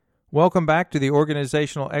Welcome back to the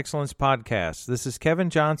Organizational Excellence Podcast. This is Kevin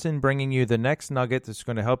Johnson bringing you the next nugget that's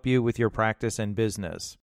going to help you with your practice and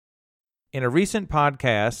business. In a recent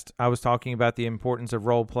podcast, I was talking about the importance of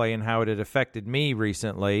role play and how it had affected me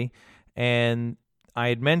recently, and I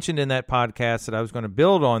had mentioned in that podcast that I was going to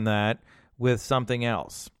build on that with something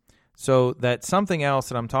else. So that something else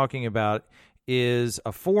that I'm talking about is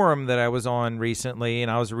a forum that I was on recently, and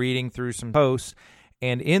I was reading through some posts.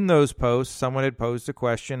 And in those posts, someone had posed a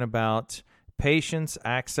question about patients'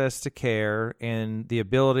 access to care and the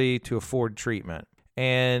ability to afford treatment.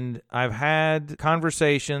 And I've had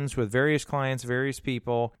conversations with various clients, various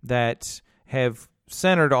people that have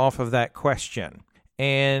centered off of that question.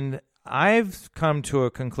 And I've come to a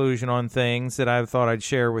conclusion on things that I thought I'd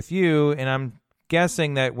share with you. And I'm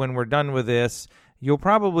guessing that when we're done with this, you'll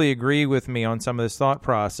probably agree with me on some of this thought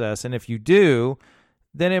process. And if you do,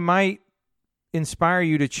 then it might inspire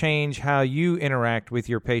you to change how you interact with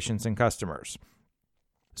your patients and customers.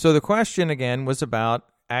 So the question again was about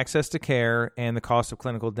access to care and the cost of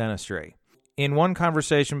clinical dentistry. In one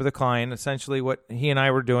conversation with a client, essentially what he and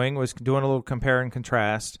I were doing was doing a little compare and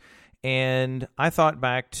contrast. And I thought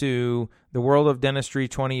back to the world of dentistry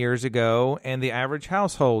 20 years ago and the average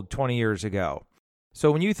household 20 years ago. So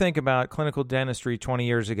when you think about clinical dentistry 20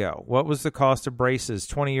 years ago, what was the cost of braces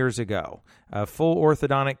 20 years ago? A full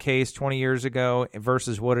orthodontic case 20 years ago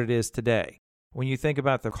versus what it is today. When you think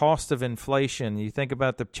about the cost of inflation, you think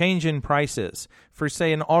about the change in prices for,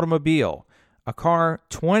 say, an automobile, a car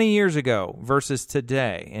 20 years ago versus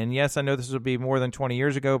today. And yes, I know this will be more than 20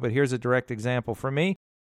 years ago, but here's a direct example for me.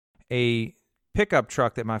 A pickup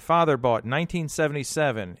truck that my father bought in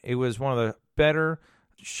 1977. It was one of the better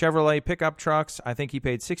Chevrolet pickup trucks. I think he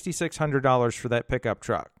paid $6,600 for that pickup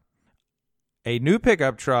truck. A new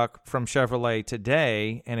pickup truck from Chevrolet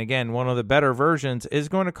today, and again, one of the better versions, is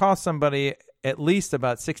going to cost somebody at least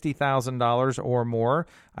about $60,000 or more.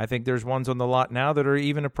 I think there's ones on the lot now that are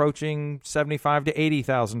even approaching $75,000 to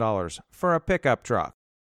 $80,000 for a pickup truck.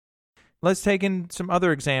 Let's take in some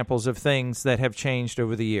other examples of things that have changed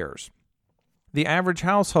over the years. The average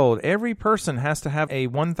household, every person has to have a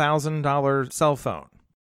 $1,000 cell phone.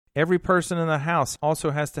 Every person in the house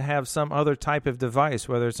also has to have some other type of device,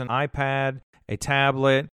 whether it's an iPad, a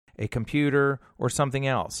tablet, a computer, or something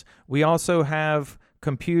else. We also have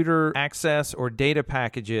computer access or data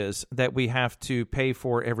packages that we have to pay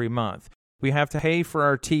for every month. We have to pay for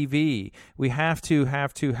our TV. We have to.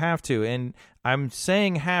 And I'm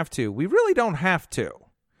saying have to. We really don't have to.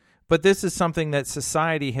 But this is something that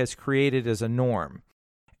society has created as a norm.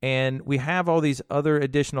 And we have all these other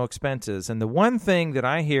additional expenses. And the one thing that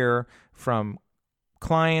I hear from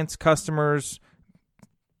clients, customers,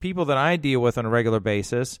 people that I deal with on a regular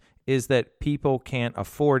basis is that people can't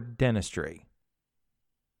afford dentistry.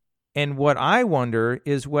 And what I wonder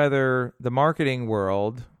is whether the marketing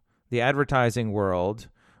world, the advertising world,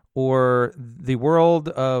 or the world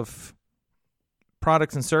of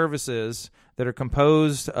products and services that are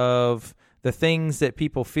composed of the things that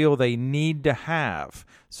people feel they need to have.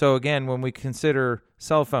 So again, when we consider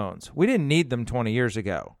cell phones, we didn't need them 20 years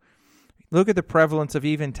ago. Look at the prevalence of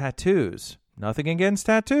even tattoos. Nothing against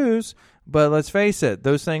tattoos, but let's face it,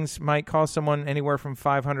 those things might cost someone anywhere from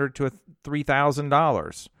 $500 to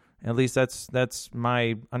 $3,000. At least that's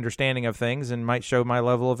my understanding of things and might show my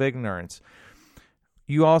level of ignorance.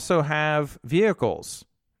 You also have vehicles.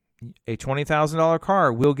 A $20,000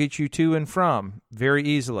 car will get you to and from very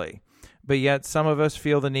easily. But yet some of us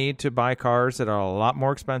feel the need to buy cars that are a lot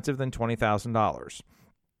more expensive than $20,000.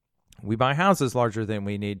 We buy houses larger than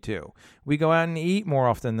we need to. We go out and eat more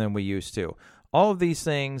often than we used to. All of these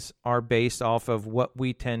things are based off of what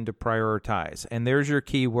we tend to prioritize. And there's your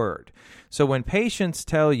key word. So when patients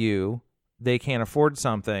tell you they can't afford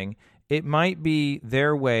something, it might be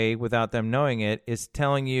their way, without them knowing it, is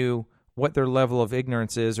telling you what their level of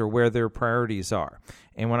ignorance is or where their priorities are.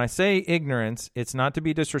 And when I say ignorance, it's not to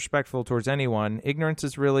be disrespectful towards anyone. Ignorance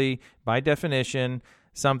is really, by definition,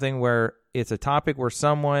 something where it's a topic where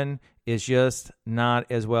someone is just not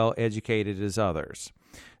as well educated as others.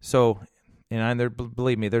 So,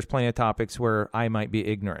 believe me, there's plenty of topics where I might be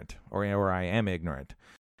ignorant or I am ignorant.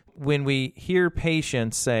 When we hear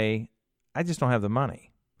patients say, I just don't have the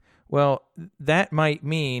money, well, that might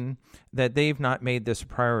mean that they've not made this a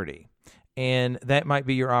priority. And that might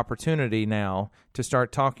be your opportunity now to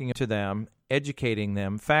start talking to them, educating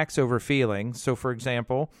them, facts over feelings. So, for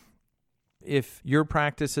example, if your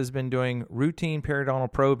practice has been doing routine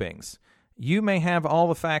periodontal probings, you may have all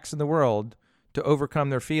the facts in the world to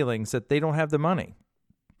overcome their feelings that they don't have the money.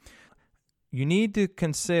 You need to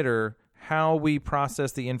consider how we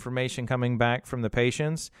process the information coming back from the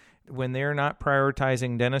patients when they're not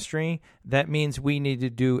prioritizing dentistry, that means we need to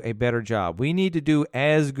do a better job. We need to do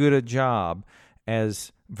as good a job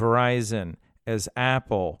as Verizon, as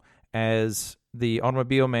Apple, as the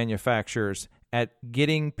automobile manufacturers at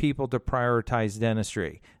getting people to prioritize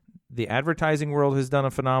dentistry. The advertising world has done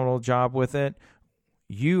a phenomenal job with it.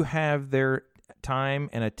 You have their time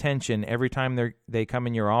and attention every time they come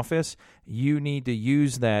in your office. You need to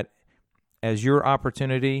use that as your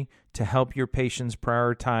opportunity to help your patients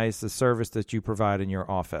prioritize the service that you provide in your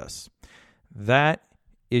office. That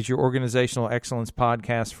is your Organizational Excellence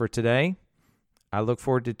podcast for today. I look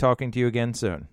forward to talking to you again soon.